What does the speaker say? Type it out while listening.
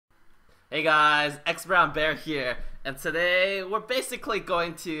Hey guys, X Brown Bear here, and today we're basically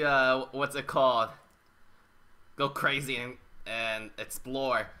going to, what's it called? Go crazy and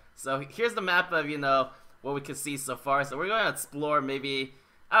explore. So here's the map of, what we can see so far. So we're going to explore maybe,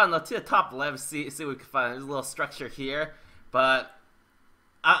 I don't know, to the top left, see what we can find. There's a little structure here, but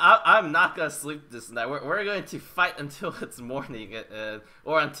I'm not going to sleep this night. We're going to fight until it's morning,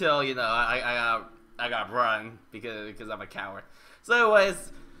 or until, I got run because I'm a coward. So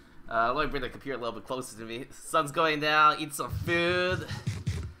anyways, let me bring the computer a little bit closer to me. Sun's going down, eat some food.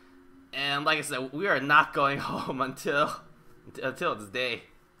 And like I said, we are not going home until it's day.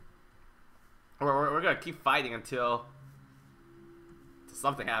 We're gonna keep fighting until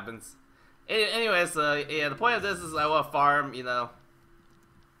something happens. Anyways, yeah, the point of this is I want to farm,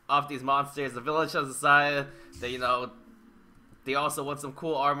 off these monsters. The village has decided that, they also want some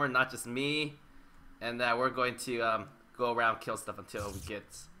cool armor, not just me. And that we're going to go around, kill stuff until we get...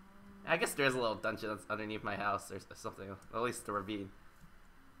 I guess there's a little dungeon that's underneath my house or something, at least the ravine.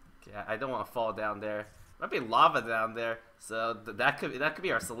 Okay, I don't want to fall down there. Might be lava down there, so that could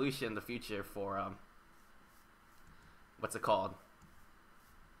be our solution in the future for what's it called?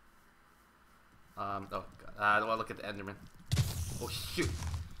 Oh god, I don't want to look at the Enderman. Oh shoot!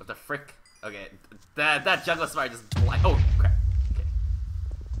 What the frick? Okay, that jungle spider just blind. Oh crap!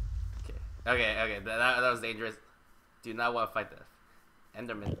 Okay, that was dangerous. Do not want to fight the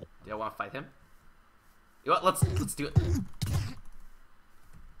Enderman. Do I want to fight him? You know what? Let's do it.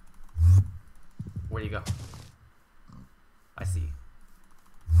 Where do you go? I see.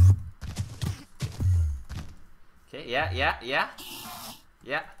 Okay, yeah.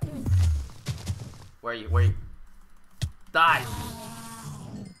 Where are you? Die!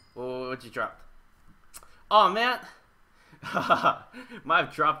 What'd you drop? Oh man! Might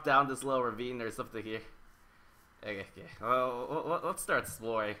have dropped down this little ravine or something here. Okay. Well, let's start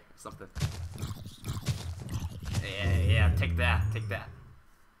exploring or something. Yeah, take that.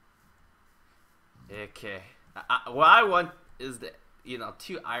 Okay. What I want is the,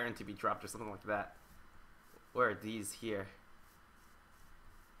 2 iron to be dropped or something like that. Where are these here?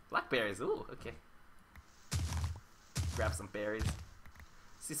 Blackberries, ooh, okay. Grab some berries.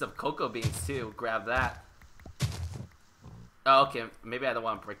 See some cocoa beans too, grab that. Oh, okay, maybe I don't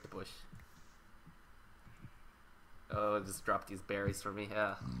want to break the bush. Oh, just drop these berries for me.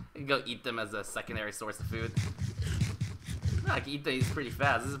 Yeah, I can go eat them as a secondary source of food. I can eat these pretty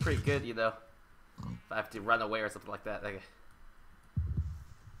fast. This is pretty good, If I have to run away or something like that. Okay,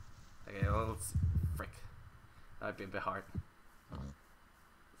 well, let's... Frick. That might be a bit hard.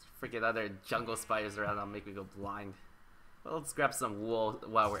 Freaking other jungle spiders around, that'll make me go blind. Well, let's grab some wool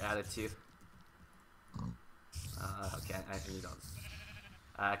while we're at it too. Okay, I need all this.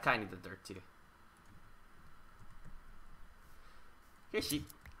 I kinda need the dirt too. Hey sheep.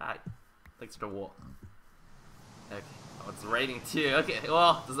 Hi. Thanks for the wool. Okay. Oh, it's raining too. Okay,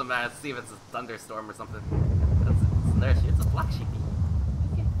 well, doesn't matter. Let's see if it's a thunderstorm or something. It's a black sheepy.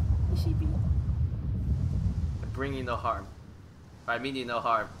 Okay, hey sheepy. I bring you no harm. Or I mean you no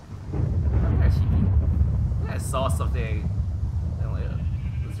harm. Oh, there, sheepy. Yeah, I saw something.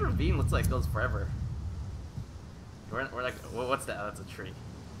 This ravine looks like it goes forever. We're like, what's that? Oh, that's a tree.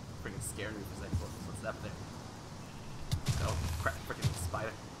 Freaking scared me for a second. What's up there? Oh crap, freaking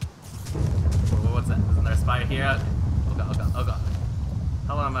spider. What's that? Isn't there a spider here? Oh god.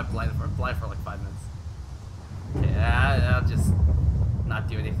 How long am I blinded for? I'm blind for like 5 minutes. Okay, I'll just not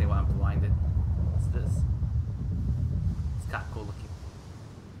do anything while I'm blinded. What's this? It's kinda cool looking.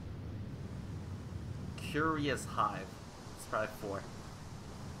 Curious hive. It's probably 4.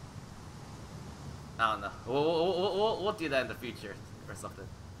 I don't know. We'll do that in the future or something.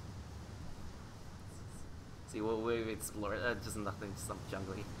 See, we explore it. Just nothing, just some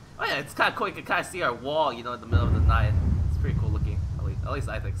jungly. Oh yeah, it's kind of cool. You can kind of see our wall, in the middle of the night. It's pretty cool looking. At least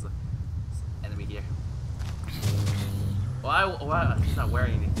I think so. Enemy here. Well, he's not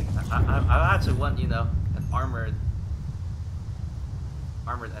wearing anything. I actually want, an armored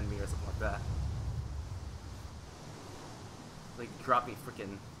enemy or something like that. Like, drop me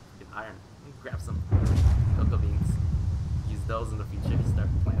freaking iron. Let me grab some cocoa beans. Use those in the future. Start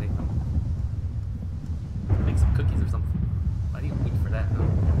planting them. Make some cookies or something. Why do you wait for that? Oh,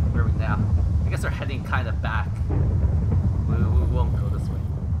 where are we now? I guess we're heading kind of back. We won't go this way.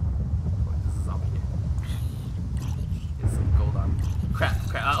 This is up here. Get some gold on. Crap.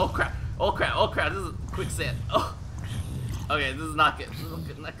 Oh crap. This is quicksand. Oh. Okay, this is not good.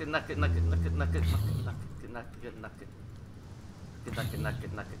 Not good.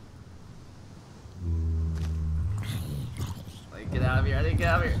 Get out of here! I didn't get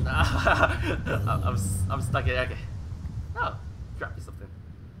out of here! Nah. I'm stuck in. Okay. Oh, drop me something.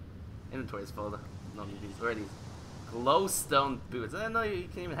 Inventory's full. No need these. Where are these? Glowstone boots. I didn't know you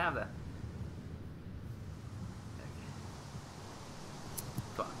can even have that.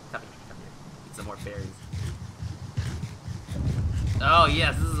 Come on, come here. Eat some more berries. Oh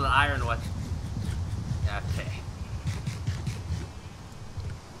yes, this is an iron one. Okay.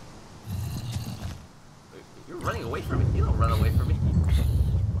 You're running away from me. You don't run away from me.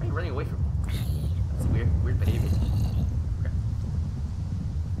 Why are you running away from me? That's weird behavior. Okay.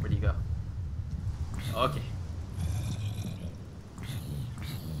 Where do you go? Okay.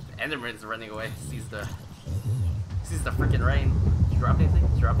 The Enderman's running away. Sees the freaking rain. Did you drop anything?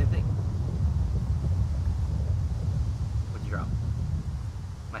 Did you drop anything? What'd you drop?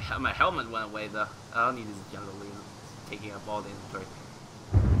 My helmet went away though. I don't need these jungle leaves. It's taking up all the inventory.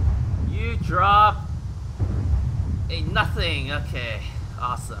 You drop a nothing. Okay,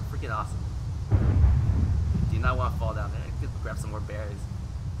 awesome, freaking awesome. Do not want to fall down there. I could grab some more berries.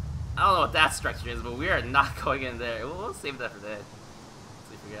 I don't know what that structure is, but we are not going in there. We'll save that for then.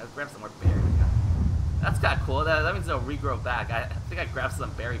 See if we can grab some more berries. That's kind of cool. That means they'll regrow back. I think I grabbed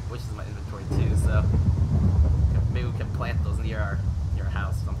some berry bushes in my inventory too, so maybe we can plant those near our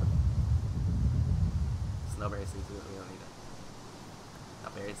house or something. Snowberry seeds, we don't need that.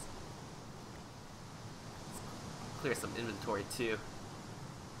 Not berries. Let's clear some inventory too.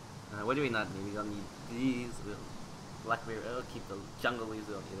 What do we not need? We don't need these. Blackberry, we'll keep the jungle leaves,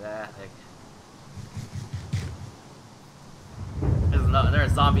 we don't need that.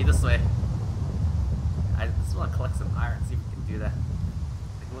 There's a zombie this way. I just want to collect some iron, see if we can do that.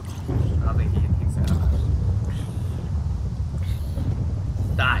 I don't think he's gonna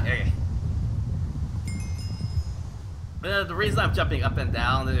die. Okay. The reason I'm jumping up and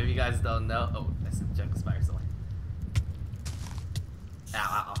down, if you guys don't know, oh, I see the jungle spider somewhere.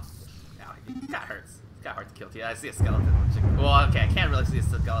 Ow. It kinda hurts. It's kinda hard to kill too. I see a skeleton. Well, okay, I can't really see a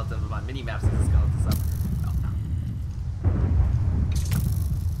skeleton, but my mini map sees a skeleton, so.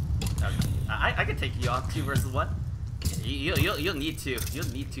 Okay. I can take you on 2 versus 1. You'll need 2. You'll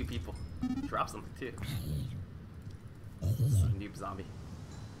need 2 people. Drop something too. Some noob zombie.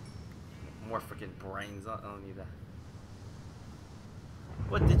 More freaking brains. I don't need that.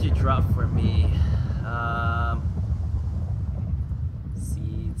 What did you drop for me?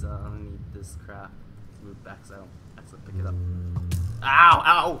 Seeds. I don't need this crap. Let's move back so I don't accidentally pick it up.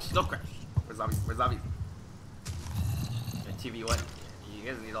 Ow! Oh crap! Where's zombies? Where's zombies? 2v1. You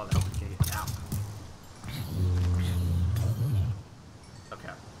guys need all the help you can get. Ow.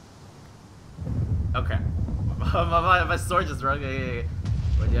 Okay. My sword just rung. Okay.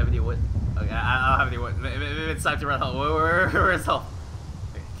 Do you have any wood? Okay, I don't have any wood. Maybe it's time to run home. Where's home?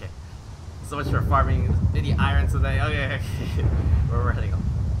 Okay. So much for farming any iron today. Okay. We're heading home.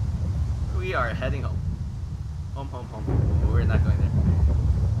 We are heading home. Home. We're not going there.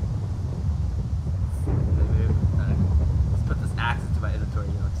 Let's put this axe into my inventory,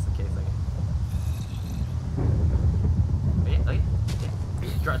 just in case. Okay.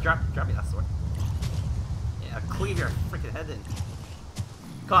 Drop me that sword. Yeah, cleave your freaking head in.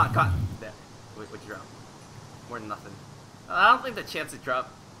 Come on. There. What'd you drop? More than nothing. I don't think the chance to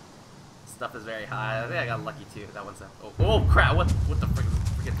drop stuff is very high. I think I got lucky too. That one's oh crap! What the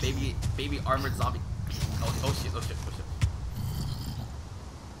freaking baby armored zombie? Oh shit!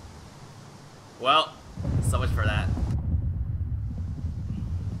 Well, so much for that.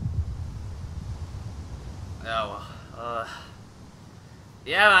 Oh well.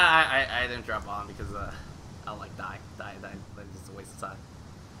 Yeah, I didn't drop on because I don't like die. That's just a waste of time.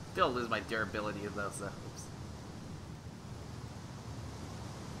 Still lose my durability though, so oops.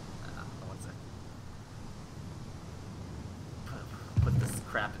 One sec. Put this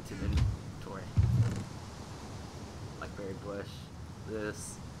crap into the inventory. Blackberry bush,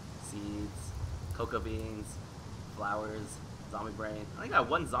 this, seeds, cocoa beans, flowers, zombie brain. I think I got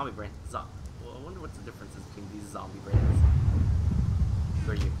 1 zombie brain. Well, I wonder what's the difference between these zombie brains.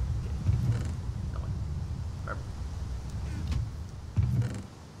 Where are you? Okay. No one. Perfect.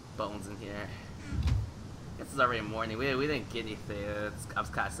 Bones in here. Guess it's already morning. We didn't get anything. I'm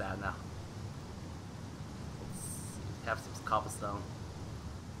kind of sad now. Let's have some cobblestone.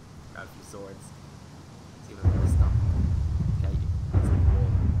 Grab a few swords. See if there's stone. Okay, that's some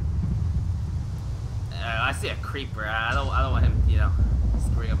wool. I see a creeper. I don't want him,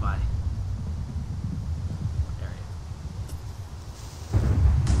 screwing up my area.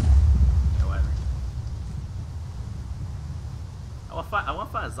 Yeah, whatever. I want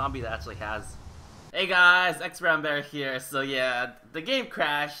to find a zombie that actually has. Hey guys, XBrownBear here. So yeah, the game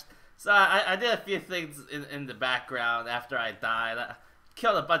crashed. So I did a few things in the background after I died. I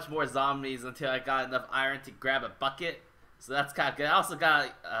killed a bunch more zombies until I got enough iron to grab a bucket. So that's kind of good. I also got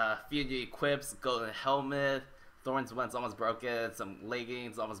a few new equips: golden helmet, thorns one's almost broken, some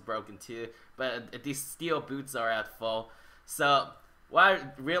leggings almost broken too. But these steel boots are at full. So what I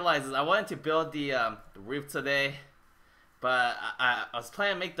realized is I wanted to build the roof today, but I was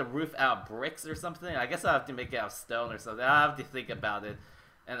planning to make the roof out of bricks or something. I guess I'll have to make it out of stone or something. I'll have to think about it.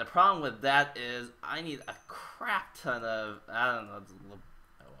 And the problem with that is I need a crap ton of, I don't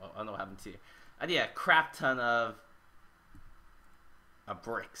know what happened to you. I need a crap ton of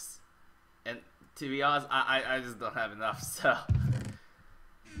bricks. And to be honest, I just don't have enough, so.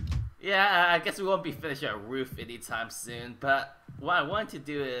 Yeah, I guess we won't be finishing our roof anytime soon, but what I wanted to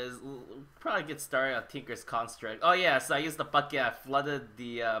do is probably get started on Tinker's Construct. Oh yeah, so I used the bucket, I flooded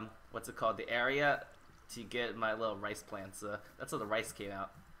the, what's it called, the area to get my little rice plants. So that's how the rice came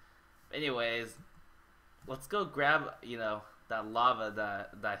out. Anyways, let's go grab, you know, that lava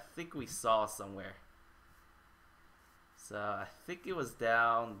that I think we saw somewhere. So I think it was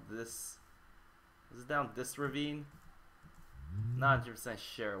down this, was it down this ravine? Not 100%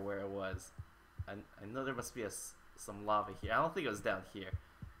 sure where it was. I know there must be some lava here. I don't think it was down here.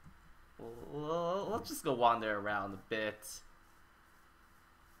 Well, let's just go wander around a bit.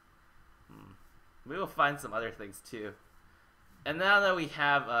 Maybe we'll find some other things too. And now that we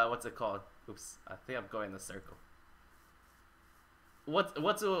have, what's it called? Oops, I think I'm going in a circle.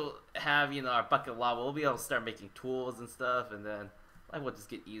 Once we'll have, you know, our bucket of lava, we'll be able to start making tools and stuff, and then life will just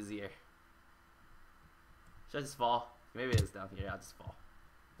get easier. Should I just fall? Maybe it is down here. I'll just fall.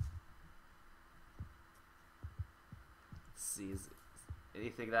 Let's see, is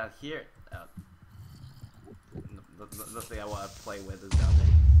anything down here? Nothing I want to play with is down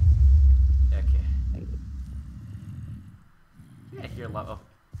there. Okay. Yeah, here lava.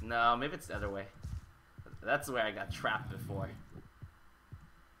 No, maybe it's the other way. That's where I got trapped before.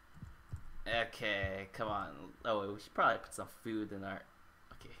 Okay, come on. Oh, we should probably put some food in our...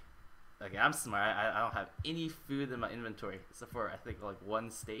 Okay, I'm smart. I don't have any food in my inventory except for, I think, like one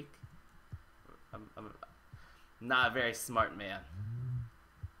steak. I'm not a very smart man.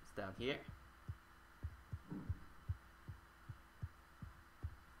 It's down here.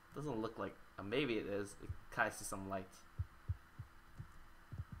 Doesn't look like... maybe it is. It kind of see some light.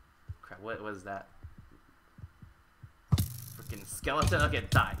 Crap, what was that? Freaking skeleton? Okay,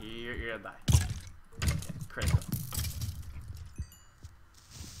 die. You're gonna die. Okay, critical.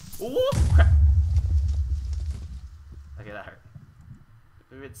 Oh crap! Okay, that hurt.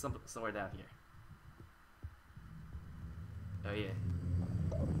 Maybe it's somewhere down here. Oh yeah.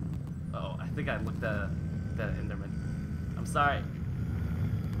 Oh, I think I looked at that Enderman. I'm sorry.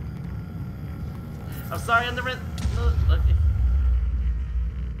 I'm sorry, Enderman. Okay.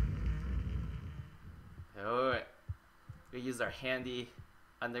 Alright. We used our handy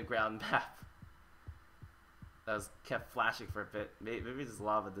underground map. That was kept flashing for a bit. Maybe there's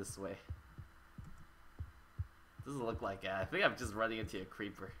lava this way. Doesn't look like it. I think I'm just running into a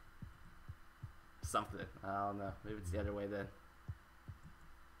creeper. Something. I don't know. Maybe it's the other way then.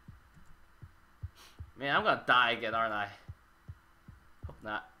 Man, I'm gonna die again, aren't I? Hope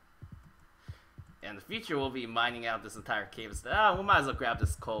not. And in the future, we'll be mining out this entire cave instead. We might as well grab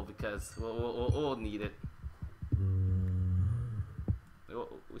this coal because we'll need it.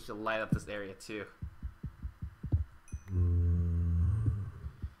 We should light up this area too.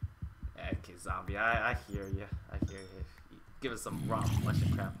 Okay, zombie, I hear you. I hear you. Give us some raw flesh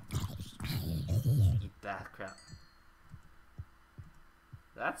and crap. Eat that crap.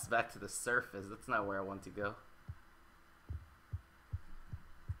 That's back to the surface. That's not where I want to go.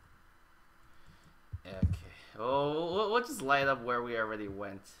 Okay. Oh, we'll just light up where we already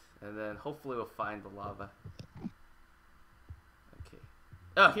went, and then hopefully we'll find the lava. Okay.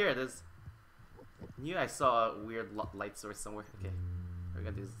 Oh, here it is. I knew I saw a weird light source somewhere. Okay. What we're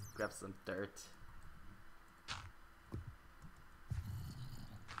gonna do is grab some dirt.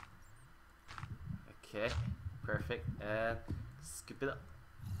 Okay. Perfect. And scoop it up.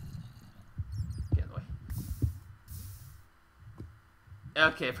 Get away.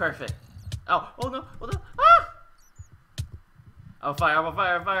 Okay, perfect. Oh no, oh no, ah! I'm fire, I'm on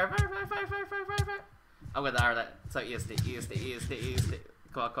fire, fire. I'm gonna die of that. So ESD.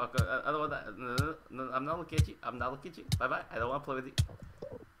 Come on. I don't want that. No, I'm not looking at you. Bye bye. I don't want to play with you.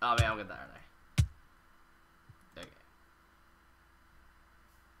 Oh man, I'm gonna die, aren't I? Okay.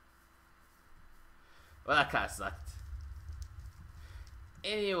 Well, that kinda sucked.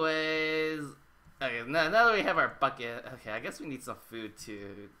 Anyways. Okay, now that we have our bucket, okay, I guess we need some food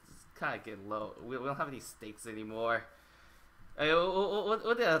too. It's kind of getting low. We don't have any steaks anymore. Okay,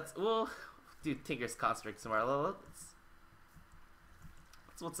 we'll do Tinker's Construct tomorrow.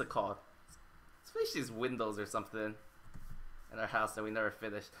 What's it called? Let's finish these windows or something. in our house that we never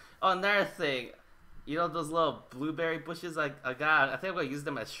finished. Oh, another thing. You know those little blueberry bushes I got? I think I'm going to use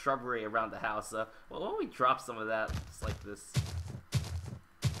them as shrubbery around the house. So, well, why don't we drop some of that just like this?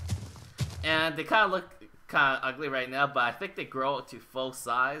 And they kind of look kind of ugly right now, but I think they grow to full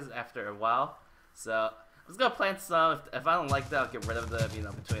size after a while. So, I'm just going to plant some. If I don't like that, I'll get rid of them, you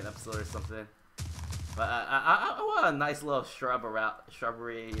know, between an episode or something. But I want a nice little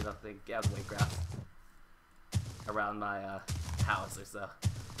shrubbery, you know, thing, white grass around my house or so.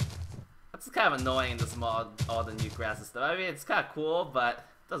 It's kind of annoying, this mod, all the new grass and stuff. I mean, it's kind of cool, but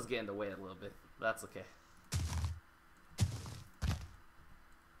it does get in the way a little bit. But that's okay.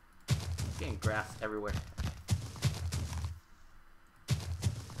 Getting grass everywhere.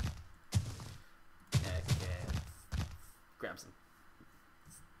 Okay, let's grab some.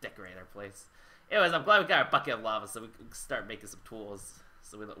 Let's decorate our place. Anyways, I'm glad we got our bucket of lava, so we can start making some tools,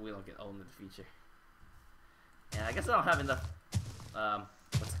 so we don't get owned in the future. And I guess I don't have enough.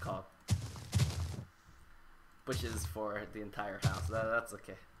 What's it called? Bushes for the entire house. That's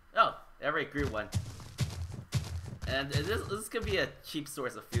okay. Oh, I already grew one. And this could be a cheap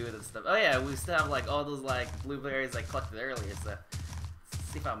source of food and stuff. Oh yeah, we still have like all those like blueberries I collected earlier. So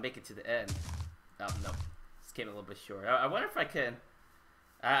let's see if I'll make it to the end. Oh no, this came a little bit short. I wonder if I can.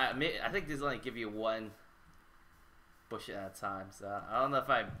 I think these only give you one bush at a time. So I don't know if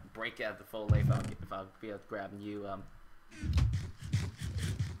I break it at the full length. If I'll be able to grab new.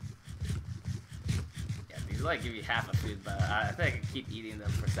 These only give you half a food, but I think I can keep eating them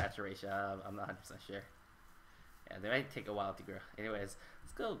for saturation. I'm not 100% sure. Yeah, they might take a while to grow. Anyways,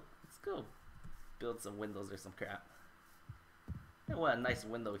 let's go build some windows or some crap. I want a nice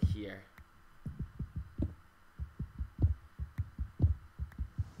window here.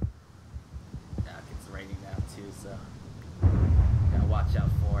 Yeah, it's raining now too, so gotta watch out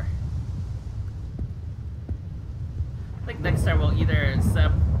for. I think next time we'll either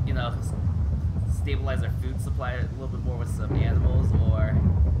set, you know, stabilize our food supply a little bit more with some animals, or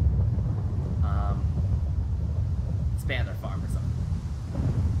expand our farm or something.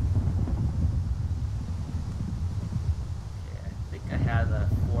 Okay, I think I had a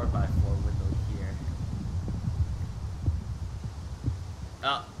 4x4 window here.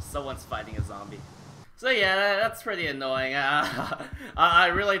 Oh, someone's fighting a zombie. So yeah, that's pretty annoying. I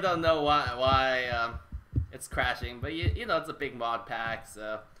really don't know why it's crashing, but you know, it's a big mod pack,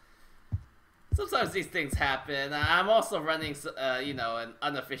 so sometimes these things happen. I'm also running, you know, an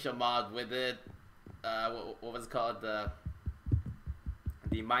unofficial mod with it. What was it called? The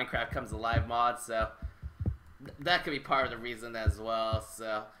Minecraft Comes Alive mod. So that could be part of the reason as well.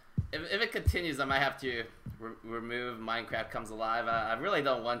 So if it continues, I might have to remove Minecraft Comes Alive. I really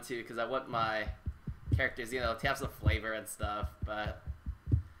don't want to, because I want my characters, you know, to have some flavor and stuff. But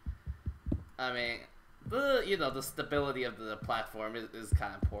I mean, you know, the stability of the platform is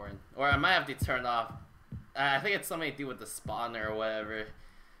kind of important. Or I might have to turn off. I think it's something to do with the spawner or whatever.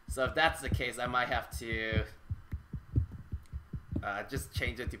 So if that's the case, I might have to just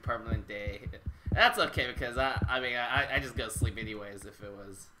change it to permanent day. That's okay, because I just go to sleep anyways if it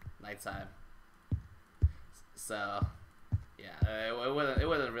was nighttime. So yeah, it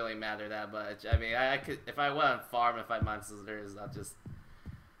wouldn't really matter that much. I mean, I could, if I went on farm and find monsters, I'll just,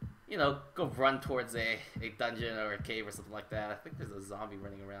 you know, go run towards a dungeon or a cave or something like that. I think there's a zombie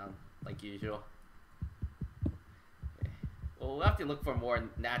running around like usual. Okay. Well, we'll have to look for more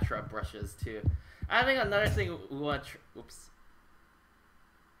natural brushes too. I think another thing we want to oops.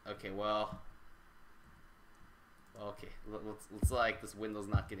 Okay, well, okay, looks like this window's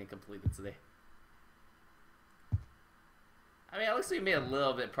not getting completed today. I mean, at least we made a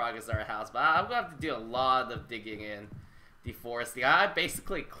little bit of progress in our house, but I'm gonna have to do a lot of digging in. Deforesting. I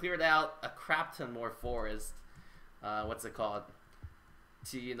basically cleared out a crap ton more forest. What's it called?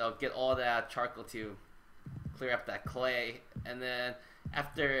 To, you know, get all that charcoal to clear up that clay, and then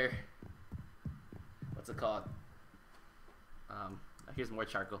after, what's it called? Here's more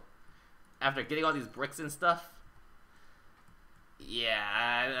charcoal. After getting all these bricks and stuff, yeah,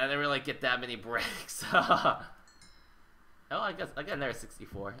 I didn't really get that many bricks. Oh, I guess I got another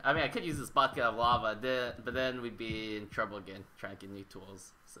 64. I mean, I could use this bucket of lava, but then we'd be in trouble again trying to get new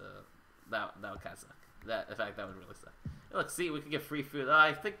tools. So that would kind of suck. In fact, that would really suck. Hey, look, see, we could get free food. Oh,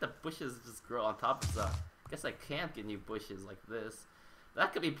 I think the bushes just grow on top of stuff. I guess I can't get new bushes like this.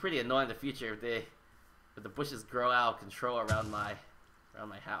 That could be pretty annoying in the future if the bushes grow out of control around my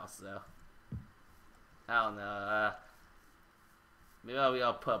house. So I don't know. Maybe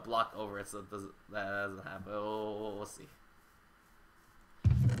I'll put a block over it so that doesn't happen. Oh, we'll see.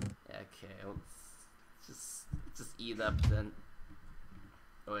 Okay, let's just eat up then.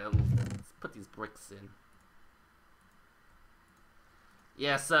 Oh yeah, let's put these bricks in.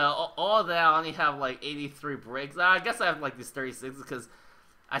 Yeah, so all that, I only have like 83 bricks. I guess I have like these 36 because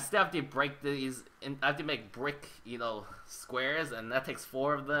I still have to break these, and I have to make brick, you know, squares, and that takes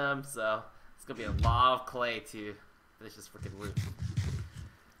 4 of them, so it's gonna be a lot of clay to finish this freaking roof.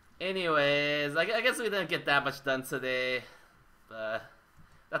 Anyways, I guess we didn't get that much done today, but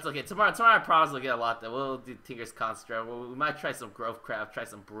that's okay. Tomorrow I promise we'll get a lot done. We'll do Tinker's Construct. We might try some Grove Craft, try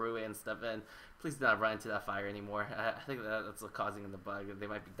some brewing and stuff, and please do not run into that fire anymore. I think that's what's causing the bug. They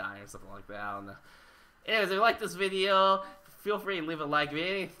might be dying or something like that. I don't know. Anyways, if you like this video, feel free to leave a like. If you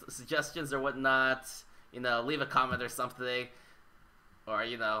have any suggestions or whatnot, you know, leave a comment or something. Or,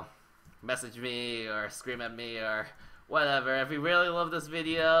 you know, message me or scream at me or whatever. If you really love this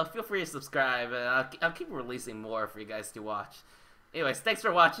video, feel free to subscribe. And I'll keep releasing more for you guys to watch. Anyways, thanks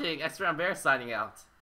for watching. X Round Bear signing out.